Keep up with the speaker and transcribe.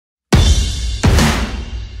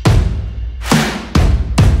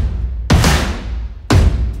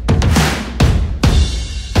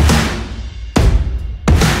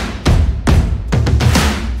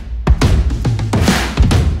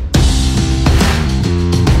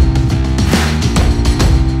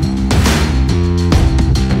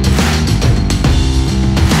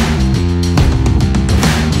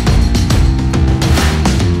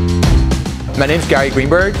My name's Gary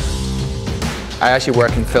Greenberg. I actually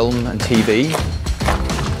work in film and TV,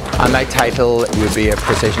 and my title would be a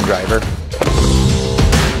precision driver.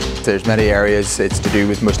 There's many areas. It's to do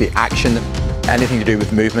with mostly action, anything to do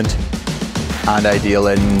with movement, and I deal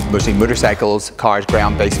in mostly motorcycles, cars,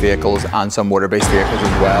 ground-based vehicles, and some water-based vehicles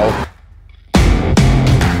as well.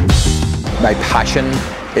 My passion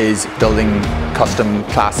is building custom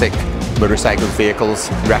classic motorcycle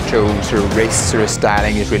vehicles. Retro sort of race sort of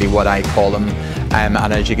styling is really what I call them, and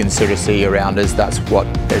as you can sort of see around us, that's what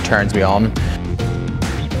turns me on.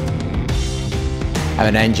 I'm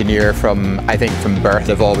an engineer from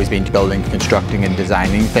birth. I've always been building, constructing and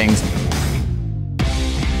designing things.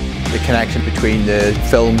 The connection between the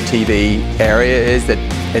film TV area is that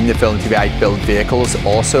in the film TV I build vehicles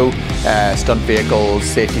also, stunt vehicles,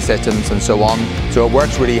 safety systems and so on. So it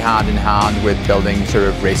works really hand in hand with building sort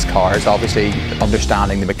of race cars, obviously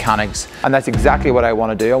understanding the mechanics. And that's exactly what I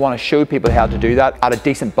want to do. I want to show people how to do that at a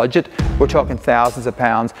decent budget. We're talking thousands of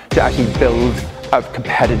pounds to actually build a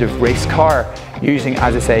competitive race car using,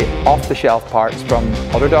 as I say, off-the-shelf parts from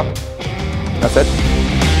autodoc. That's it.